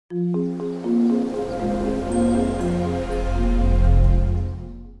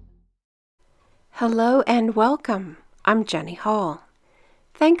Hello and welcome. I'm Jenny Hall.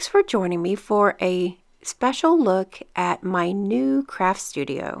 Thanks for joining me for a special look at my new craft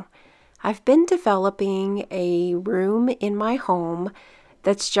studio. I've been developing a room in my home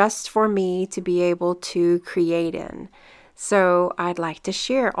that's just for me to be able to create in. So I'd like to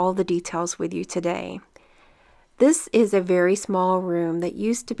share all the details with you today. This is a very small room that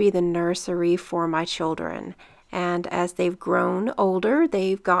used to be the nursery for my children. And as they've grown older,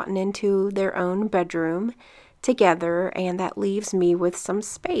 they've gotten into their own bedroom together, and that leaves me with some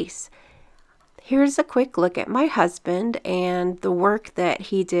space. Here's a quick look at my husband and the work that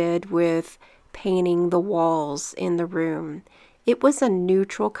he did with painting the walls in the room. It was a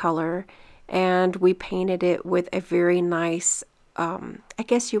neutral color, and we painted it with a very nice, I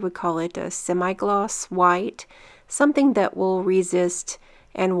guess you would call it a semi-gloss white, something that will resist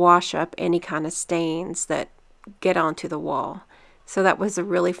and wash up any kind of stains that get onto the wall. So that was a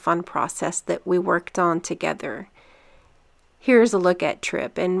really fun process that we worked on together. Here's a look at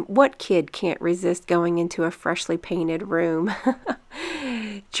Trip, and what kid can't resist going into a freshly painted room?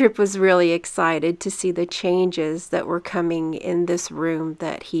 Trip was really excited to see the changes that were coming in this room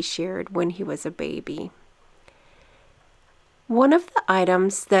that he shared when he was a baby. One of the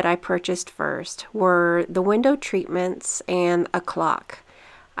items that I purchased first were the window treatments and a clock.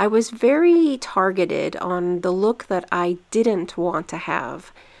 I was very targeted on the look that I didn't want to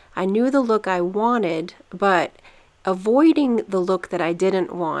have. I knew the look I wanted, but avoiding the look that I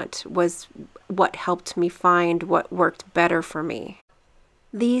didn't want was what helped me find what worked better for me.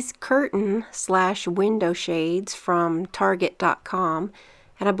 These curtain/window shades from Target.com,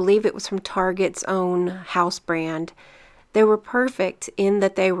 and I believe it was from Target's own house brand, they were perfect in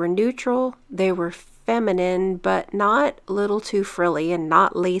that they were neutral, they were feminine, but not a little too frilly and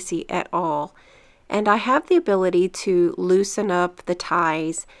not lacy at all. And I have the ability to loosen up the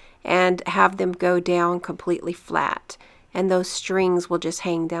ties and have them go down completely flat. And those strings will just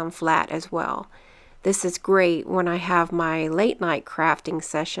hang down flat as well. This is great when I have my late night crafting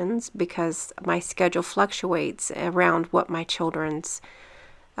sessions because my schedule fluctuates around what my children's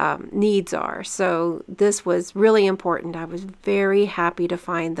needs are. So this was really important. I was very happy to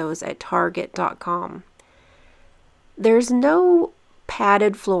find those at Target.com. There's no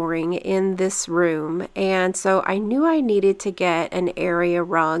padded flooring in this room, and so I knew I needed to get an area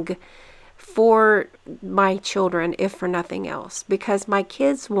rug for my children, if for nothing else, because my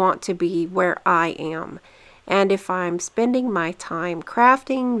kids want to be where I am. And if I'm spending my time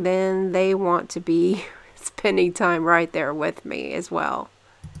crafting, then they want to be spending time right there with me as well.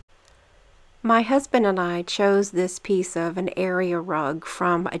 My husband and I chose this piece of an area rug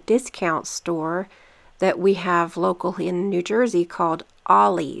from a discount store that we have locally in New Jersey called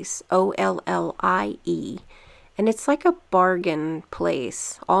Ollie's, O-L-L-I-E. And it's like a bargain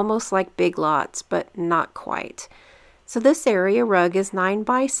place, almost like Big Lots, but not quite. So this area rug is 9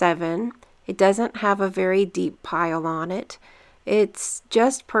 by 7. It doesn't have a very deep pile on it. It's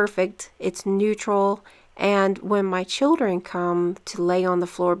just perfect. It's neutral. And when my children come to lay on the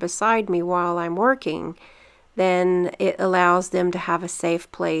floor beside me while I'm working, then it allows them to have a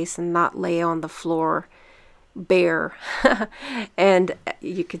safe place and not lay on the floor bare. And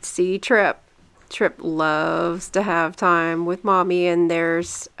you could see Trip. Trip loves to have time with mommy, and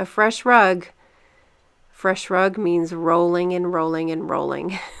there's a fresh rug. Fresh rug means rolling and rolling and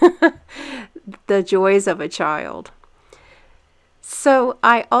rolling. The joys of a child. So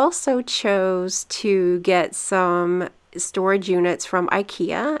I also chose to get some storage units from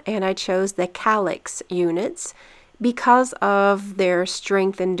IKEA, and I chose the Kallax units because of their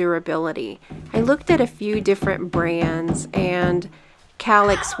strength and durability. I looked at a few different brands, and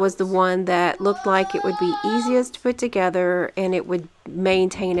Kallax was the one that looked like it would be easiest to put together and it would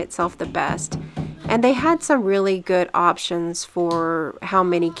maintain itself the best. And they had some really good options for how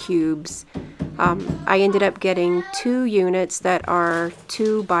many cubes. I ended up getting 2 units that are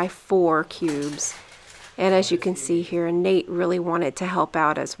 2 by 4 cubes. And as you can see here, Nate really wanted to help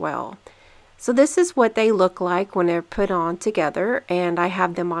out as well. So this is what they look like when they're put on together, and I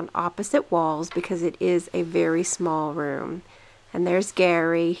have them on opposite walls because it is a very small room. And there's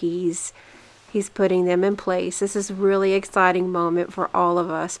Gary, he's putting them in place. This is a really exciting moment for all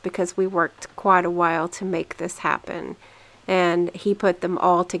of us because we worked quite a while to make this happen. And he put them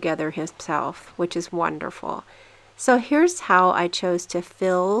all together himself, which is wonderful. So here's how I chose to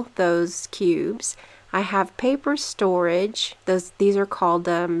fill those cubes. I have paper storage. These are called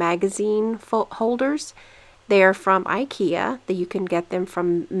magazine holders. They are from IKEA. You can get them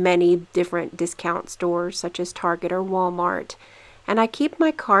from many different discount stores such as Target or Walmart. and I keep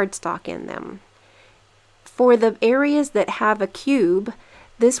my cardstock in them. For the areas that have a cube,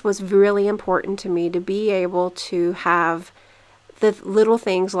 this was really important to me to be able to have the little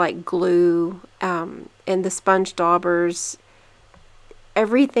things like glue and the sponge daubers,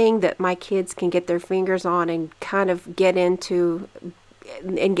 everything that my kids can get their fingers on and kind of get into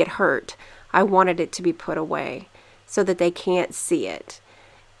and get hurt. I wanted it to be put away so that they can't see it.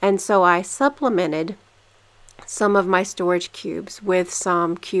 And so I supplemented some of my storage cubes with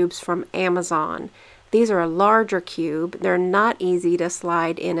some cubes from Amazon. These are a larger cube. They're not easy to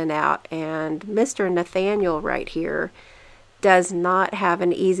slide in and out, and Mr. Nathaniel right here does not have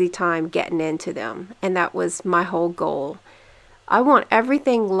an easy time getting into them, and that was my whole goal. I want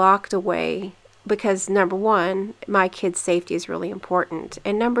everything locked away because number one, my kids' safety is really important,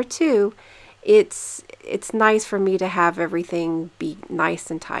 and number two, it's nice for me to have everything be nice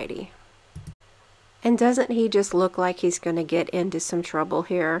and tidy. And doesn't he just look like he's going to get into some trouble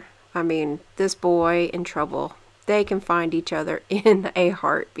here? I mean, this boy in trouble. They can find each other in a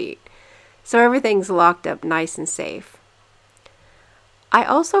heartbeat. So everything's locked up nice and safe. I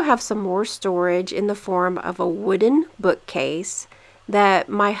also have some more storage in the form of a wooden bookcase that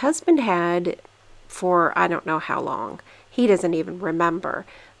my husband had for I don't know how long. He doesn't even remember.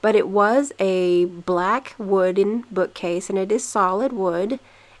 But it was a black wooden bookcase, and it is solid wood,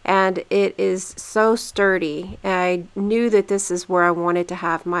 and it is so sturdy. I knew that this is where I wanted to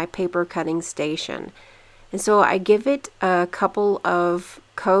have my paper cutting station. And so I give it a couple of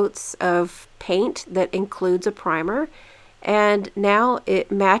coats of paint that includes a primer, and now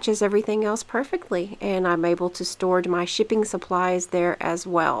it matches everything else perfectly, and I'm able to store my shipping supplies there as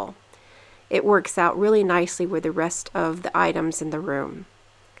well. It works out really nicely with the rest of the items in the room.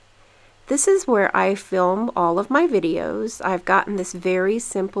 This is where I film all of my videos. I've gotten this very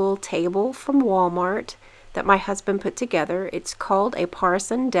simple table from Walmart that my husband put together. It's called a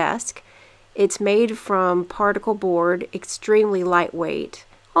Parson Desk. It's made from particle board, extremely lightweight,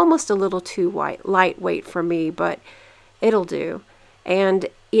 almost a little too lightweight for me, but it'll do. And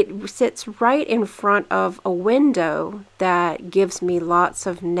it sits right in front of a window that gives me lots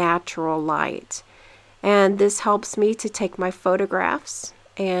of natural light. And this helps me to take my photographs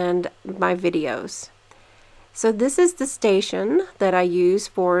and my videos. So this is the station that I use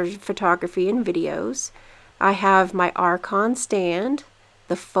for photography and videos. I have my Archon stand,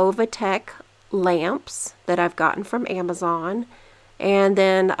 the Fovatech lamps that I've gotten from Amazon, and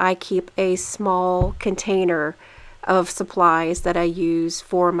then I keep a small container of supplies that I use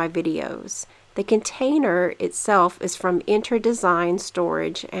for my videos. The container itself is from Interdesign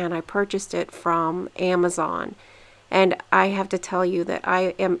Storage, and I purchased it from Amazon. And I have to tell you that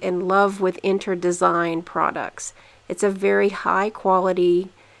I am in love with Interdesign products. It's a very high quality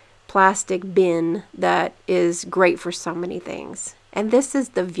plastic bin that is great for so many things. And this is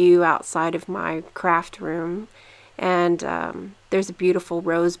the view outside of my craft room. And there's a beautiful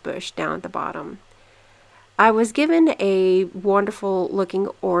rose bush down at the bottom. I was given a wonderful looking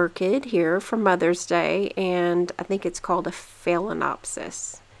orchid here for Mother's Day, and I think it's called a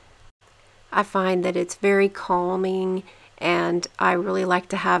Phalaenopsis. I find that it's very calming, and I really like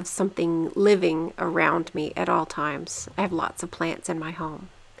to have something living around me at all times. I have lots of plants in my home.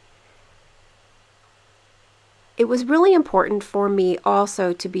 It was really important for me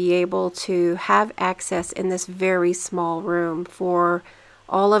also to be able to have access in this very small room for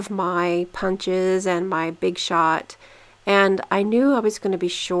all of my punches and my Big Shot, and I knew I was going to be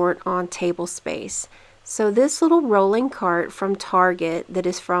short on table space. So this little rolling cart from Target that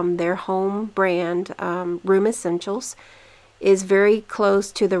is from their home brand, Room Essentials, is very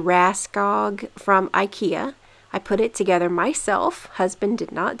close to the Raskog from IKEA. I put it together myself. Husband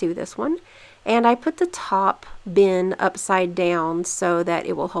did not do this one. And I put the top bin upside down so that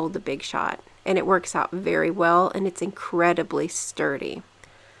it will hold the Big Shot. And it works out very well, and it's incredibly sturdy.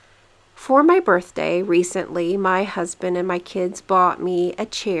 For my birthday recently, my husband and my kids bought me a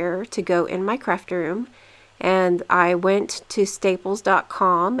chair to go in my craft room, and I went to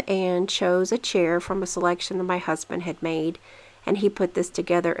staples.com and chose a chair from a selection that my husband had made, and he put this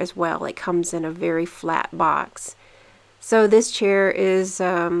together as well. It comes in a very flat box. So this chair is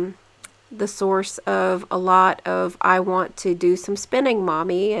the source of a lot of I want to do some spinning,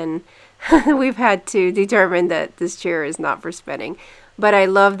 Mommy, and we've had to determine that this chair is not for spinning. But I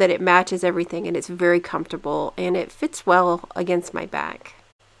love that it matches everything, and it's very comfortable, and it fits well against my back.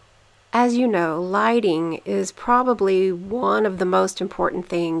 As you know, lighting is probably one of the most important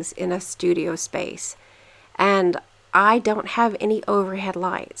things in a studio space. And I don't have any overhead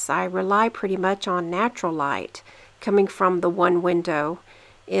lights. I rely pretty much on natural light coming from the one window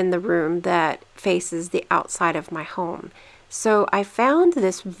in the room that faces the outside of my home. So I found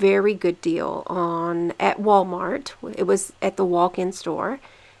this very good deal at Walmart. It was at the walk-in store,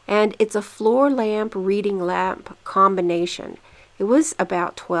 and it's a floor lamp reading lamp combination. It was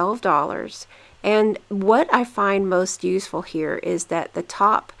about $12. And what I find most useful here is that the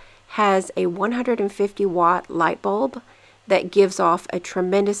top has a 150 watt light bulb that gives off a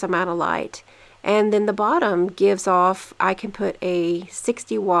tremendous amount of light. And then the bottom gives off, I can put a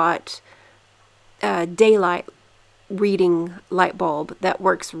 60 watt daylight reading light bulb that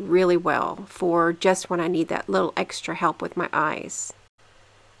works really well for just when I need that little extra help with my eyes.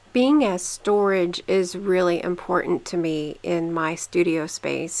 Being as storage is really important to me in my studio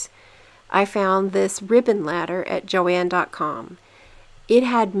space, I found this ribbon ladder at Joann.com. It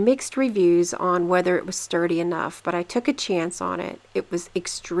had mixed reviews on whether it was sturdy enough, but I took a chance on it. It was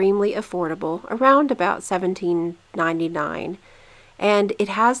extremely affordable, around about $17.99, and it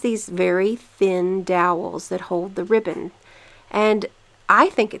has these very thin dowels that hold the ribbon. And I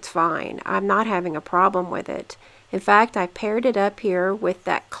think it's fine. I'm not having a problem with it. In fact, I paired it up here with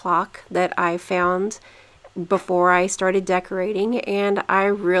that clock that I found before I started decorating, and I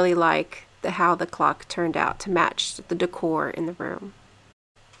really like how the clock turned out to match the decor in the room.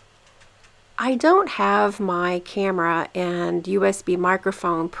 I don't have my camera and USB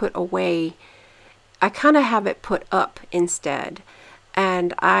microphone put away. I kind of have it put up instead,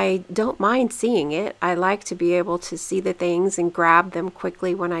 and I don't mind seeing it. I like to be able to see the things and grab them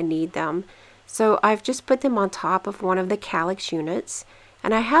quickly when I need them. So I've just put them on top of one of the Kallax units,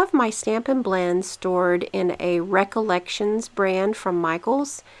 and I have my Stamp and Blend stored in a Recollections brand from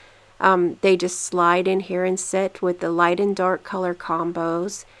Michaels. They just slide in here and sit with the light and dark color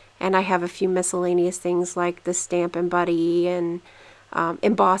combos. And I have a few miscellaneous things like the Stampin' Buddy and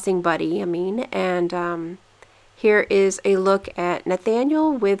Embossing Buddy, and here is a look at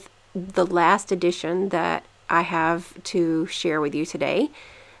Nathaniel with the last edition that I have to share with you today.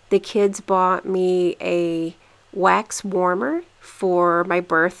 The kids bought me a wax warmer for my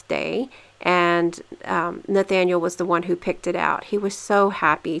birthday, and Nathaniel was the one who picked it out. He was so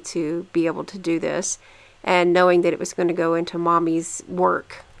happy to be able to do this, and knowing that it was going to go into Mommy's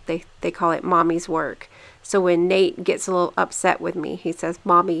work. They call it Mommy's work. So when Nate gets a little upset with me, he says,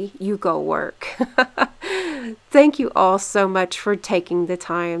 "Mommy, you go work." Thank you all so much for taking the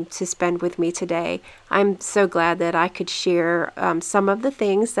time to spend with me today. I'm so glad that I could share some of the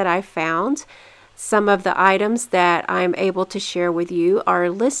things that I found. Some of the items that I'm able to share with you are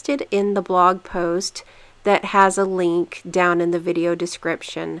listed in the blog post that has a link down in the video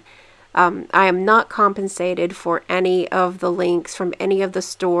description. I am not compensated for any of the links from any of the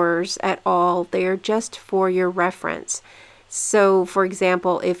stores at all. They are just for your reference. So, for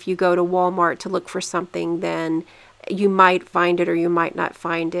example, if you go to Walmart to look for something, then you might find it or you might not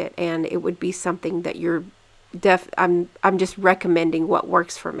find it, and it would be something that I'm just recommending what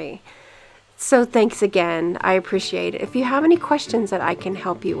works for me. So thanks again. I appreciate it. If you have any questions that I can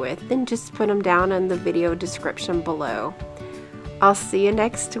help you with, then just put them down in the video description below. I'll see you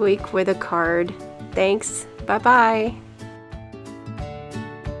next week with a card. Thanks. Bye-bye.